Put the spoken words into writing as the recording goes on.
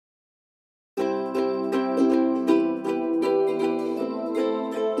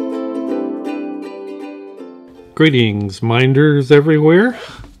Greetings, minders everywhere.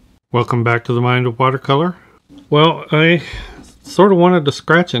 Welcome back to the Mind of Watercolor. Well, I sort of wanted to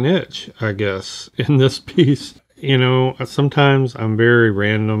scratch an itch, I guess, in this piece. You know, sometimes I'm very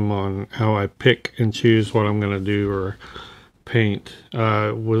random on how I pick and choose what I'm going to do or paint.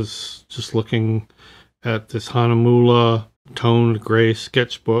 I was just looking at this Hahnemühle toned gray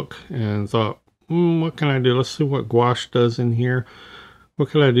sketchbook and thought, what can I do? Let's see what gouache does in here. What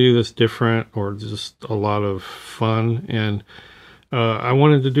could I do that's different or just a lot of fun? And I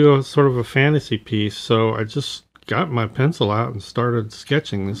wanted to do a sort of a fantasy piece, so I just got my pencil out and started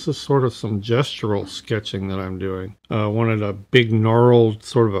sketching. This is sort of some gestural sketching that I'm doing. I wanted a big gnarled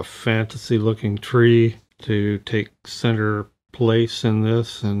sort of a fantasy looking tree to take center place in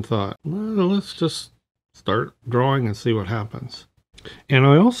this, and thought, well, let's just start drawing and see what happens. And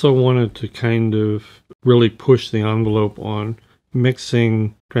I also wanted to kind of really push the envelope on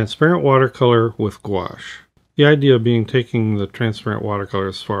mixing transparent watercolor with gouache. The idea being taking the transparent watercolor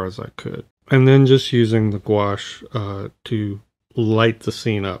as far as I could, and then just using the gouache to light the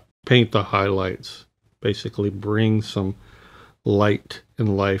scene up, paint the highlights, basically bring some light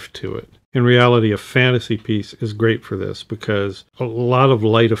and life to it. In reality, a fantasy piece is great for this because a lot of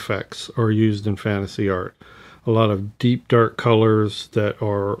light effects are used in fantasy art. A lot of deep, dark colors that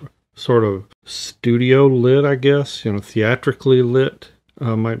are sort of studio lit, I guess, you know, theatrically lit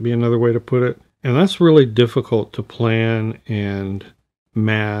might be another way to put it. And that's really difficult to plan and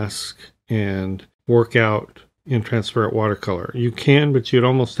mask and work out in transparent watercolor. You can, but you'd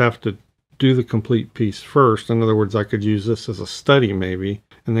almost have to do the complete piece first. In other words, I could use this as a study maybe,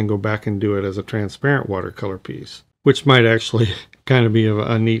 and then go back and do it as a transparent watercolor piece, which might actually kind of be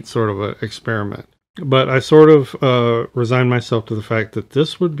a neat sort of an experiment. But I sort of resigned myself to the fact that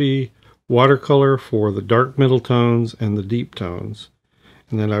this would be watercolor for the dark middle tones and the deep tones.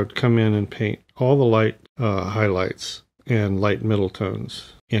 And then I would come in and paint all the light highlights and light middle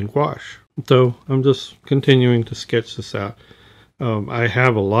tones in gouache. So I'm just continuing to sketch this out. I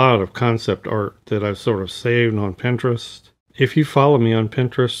have a lot of concept art that I've sort of saved on Pinterest. If you follow me on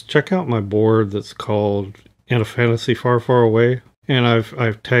Pinterest, check out my board that's called In a Fantasy Far, Far Away. And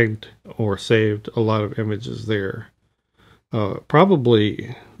I've tagged or saved a lot of images there.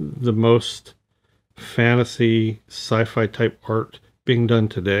 Probably the most fantasy sci-fi type art being done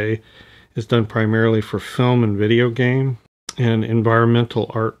today is done primarily for film and video game, and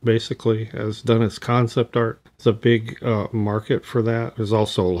environmental art basically as done as concept art. It's a big market for that. There's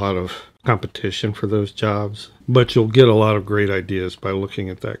also a lot of competition for those jobs, but you'll get a lot of great ideas by looking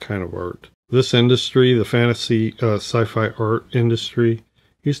at that kind of art. This industry, the fantasy sci-fi art industry,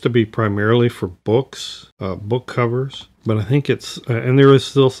 used to be primarily for books, book covers, but I think it's, and there is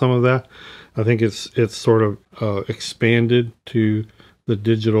still some of that, I think it's sort of expanded to the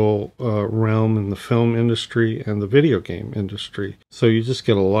digital realm and the film industry and the video game industry. So you just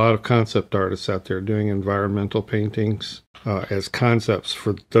get a lot of concept artists out there doing environmental paintings as concepts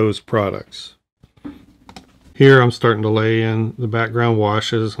for those products. Here I'm starting to lay in the background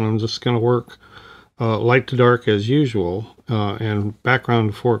washes, and I'm just going to work light to dark as usual and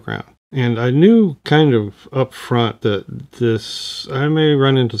background to foreground. And I knew kind of up front that I may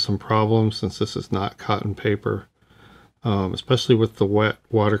run into some problems since this is not cotton paper, especially with the wet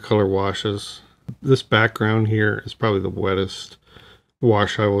watercolor washes. This background here is probably the wettest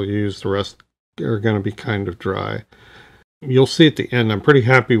wash I will use. The rest are going to be kind of dry. You'll see at the end, I'm pretty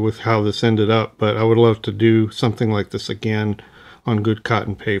happy with how this ended up, but I would love to do something like this again on good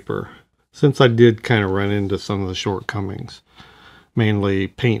cotton paper, since I did kind of run into some of the shortcomings, mainly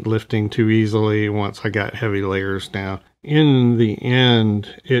paint lifting too easily once I got heavy layers down. In the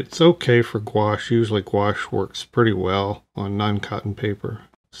end, it's okay for gouache. Usually gouache works pretty well on non-cotton paper.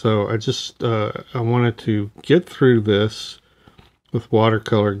 So I just, I wanted to get through this with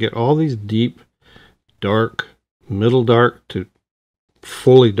watercolor, get all these deep, dark, middle dark to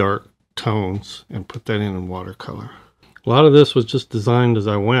fully dark tones, and put that in watercolor. A lot of this was just designed as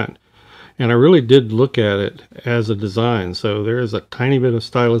I went, and I really did look at it as a design. So there is a tiny bit of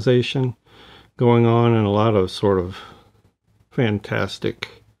stylization going on and a lot of sort of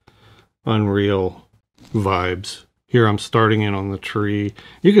fantastic, unreal vibes. Here I'm starting in on the tree.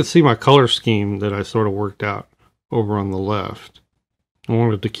 You can see my color scheme that I sort of worked out over on the left. I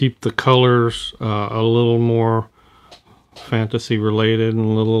wanted to keep the colors a little more fantasy related and a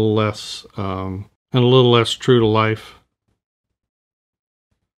little less true to life.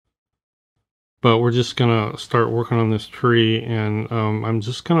 But we're just gonna start working on this tree, and I'm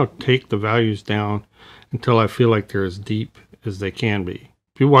just gonna take the values down until I feel like they're as deep as they can be.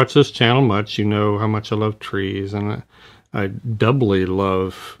 If you watch this channel much, you know how much I love trees, and I doubly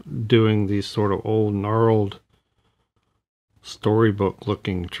love doing these sort of old gnarled storybook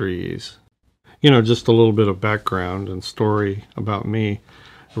looking trees. You know, just a little bit of background and story about me.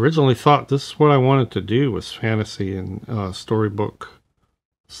 Originally thought this is what I wanted to do, was fantasy and storybook,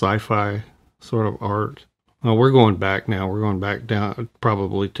 sci-fi sort of art. We're going back now. We're going back down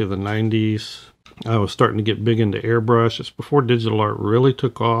probably to the 90s. I was starting to get big into airbrush. It's before digital art really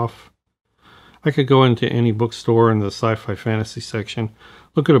took off. I could go into any bookstore in the sci-fi fantasy section,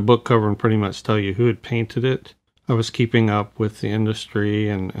 look at a book cover and pretty much tell you who had painted it. I was keeping up with the industry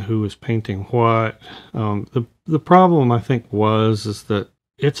and who was painting what. The problem I think is that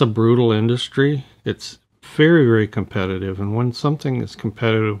it's a brutal industry. It's very, very competitive. And when something is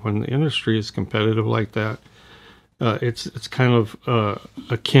competitive, when the industry is competitive like that, it's kind of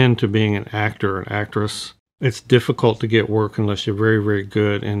akin to being an actor or an actress. It's difficult to get work unless you're very, very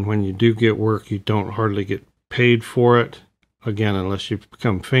good. And when you do get work, you don't hardly get paid for it. Again, unless you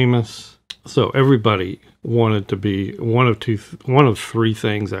become famous. So everybody wanted to be one of three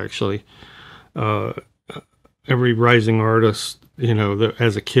things, actually. Every rising artist, you know, that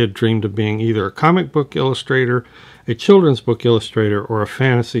as a kid dreamed of being either a comic book illustrator, a children's book illustrator, or a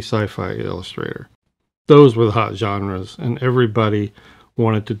fantasy sci-fi illustrator. Those were the hot genres, and everybody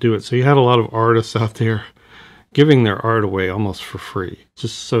wanted to do it. So you had a lot of artists out there giving their art away almost for free,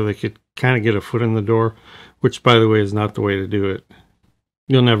 just so they could kind of get a foot in the door, which, by the way, is not the way to do it.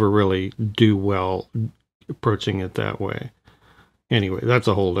 You'll never really do well approaching it that way. Anyway, that's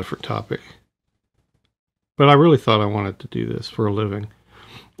a whole different topic. But I really thought I wanted to do this for a living.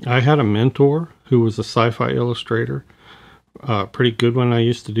 I had a mentor who was a sci-fi illustrator. Pretty good one. I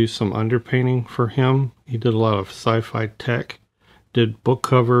used to do some underpainting for him. He did a lot of sci-fi tech, did book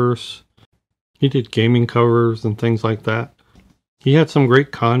covers. He did gaming covers and things like that. He had some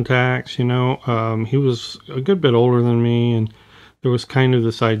great contacts, you know. He was a good bit older than me, and there was kind of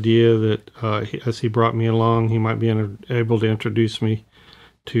this idea that as he brought me along, he might be able to introduce me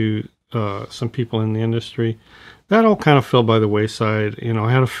to some people in the industry. That all kind of fell by the wayside. You know,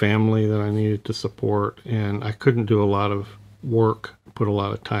 I had a family that I needed to support, and I couldn't do a lot of work, put a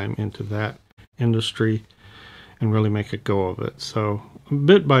lot of time into that industry and really make a go of it. So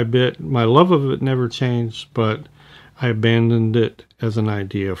bit by bit, my love of it never changed, but I abandoned it as an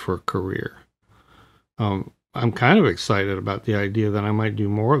idea for a career. I'm kind of excited about the idea that I might do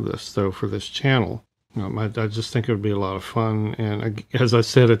more of this, though, for this channel. I just think it would be a lot of fun, and as I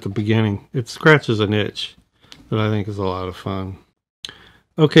said at the beginning, it scratches an itch that I think is a lot of fun.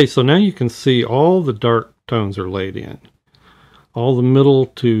 Okay, so now you can see all the dark tones are laid in. All the middle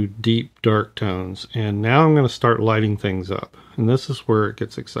to deep dark tones, and now I'm going to start lighting things up, and this is where it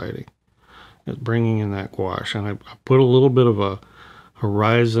gets exciting. It's bringing in that gouache, and I put a little bit of a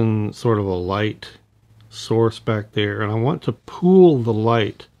horizon, sort of a light source back there, and I want to pool the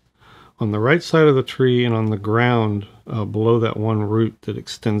light on the right side of the tree and on the ground below that one root that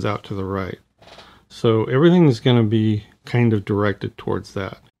extends out to the right. So everything is going to be kind of directed towards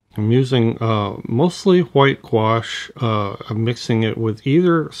that. I'm using mostly white gouache. I'm mixing it with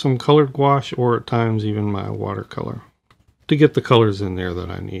either some colored gouache or at times even my watercolor to get the colors in there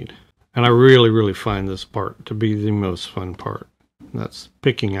that I need. And I really, really find this part to be the most fun part. That's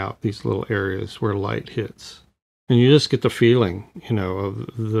picking out these little areas where light hits. And you just get the feeling, you know, of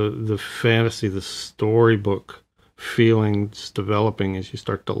the fantasy, the storybook feelings developing as you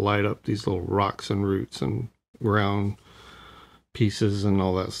start to light up these little rocks and roots and ground pieces and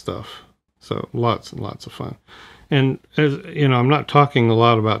all that stuff. So lots and lots of fun. And as you know, I'm not talking a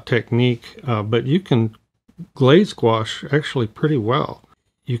lot about technique, but you can glaze gouache actually pretty well.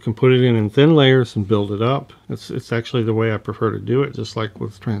 You can put it in thin layers and build it up. It's actually the way I prefer to do it, just like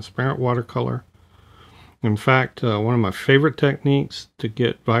with transparent watercolor. In fact, one of my favorite techniques to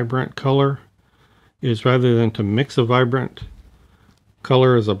get vibrant color is, rather than to mix a vibrant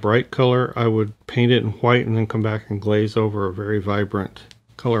color as a bright color, I would paint it in white and then come back and glaze over a very vibrant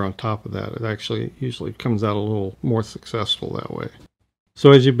color on top of that. It actually usually comes out a little more successful that way.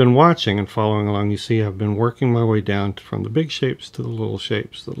 So as you've been watching and following along, you see I've been working my way down from the big shapes to the little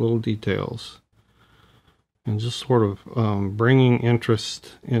shapes, the little details, and just sort of bringing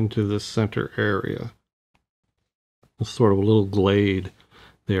interest into the center area. There's sort of a little glade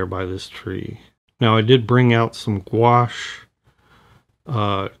there by this tree. Now I did bring out some gouache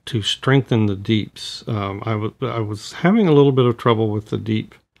to strengthen the deeps. I was having a little bit of trouble with the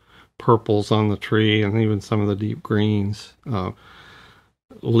deep purples on the tree and even some of the deep greens.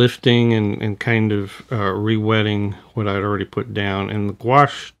 Lifting and kind of re-wetting what I'd already put down, and the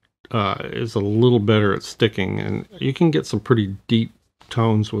gouache is a little better at sticking, and you can get some pretty deep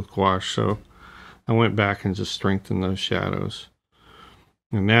tones with gouache, so I went back and just strengthened those shadows.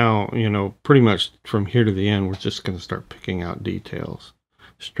 And now, you know, pretty much from here to the end, we're just going to start picking out details,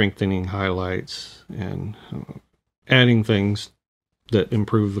 strengthening highlights, and adding things that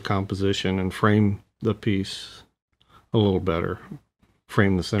improve the composition and frame the piece a little better.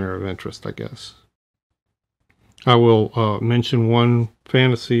 Frame the center of interest, I guess. I will mention one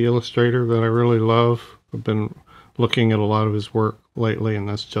fantasy illustrator that I really love. I've been looking at a lot of his work lately, and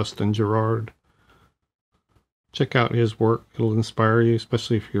that's Justin Gerard. Check out his work. It'll inspire you,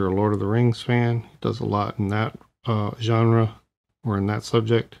 especially if you're a Lord of the Rings fan. He does a lot in that genre or in that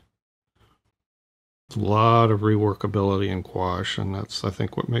subject. A lot of reworkability in gouache, and that's, I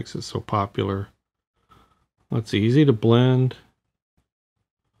think, what makes it so popular. It's easy to blend.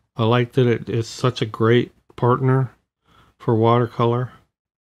 I like that it is such a great partner for watercolor.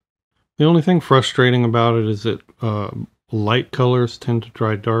 The only thing frustrating about it is that light colors tend to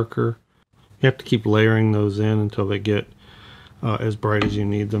dry darker. You have to keep layering those in until they get as bright as you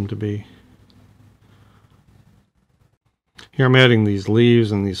need them to be. Here I'm adding these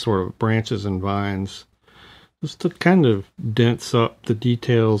leaves and these sort of branches and vines just to kind of dense up the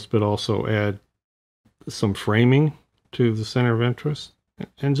details, but also add some framing to the center of interest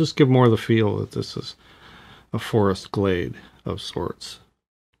and just give more of the feel that this is a forest glade of sorts.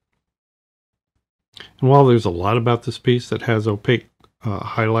 And while there's a lot about this piece that has opaque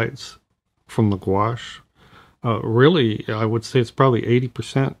highlights from the gouache, really I would say it's probably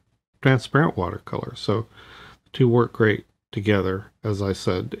 80% transparent watercolor. So the two work great together, as I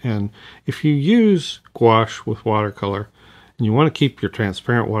said. And if you use gouache with watercolor and you want to keep your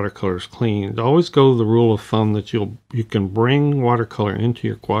transparent watercolors clean, always go the rule of thumb that you can bring watercolor into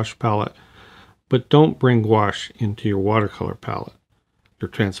your gouache palette, but don't bring gouache into your watercolor palette, your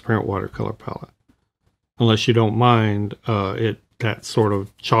transparent watercolor palette, unless you don't mind that sort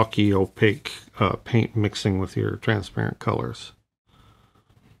of chalky, opaque paint mixing with your transparent colors.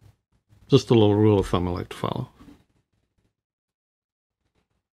 Just a little rule of thumb I like to follow.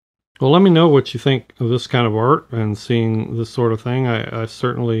 Well, let me know what you think of this kind of art and seeing this sort of thing. I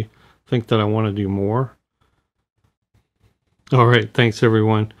certainly think that I want to do more. All right, thanks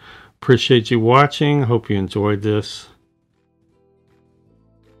everyone. Appreciate you watching. Hope you enjoyed this.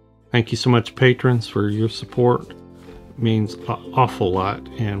 Thank you so much, patrons, for your support. It means an awful lot,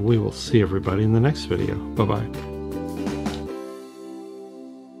 and we will see everybody in the next video. Bye-bye.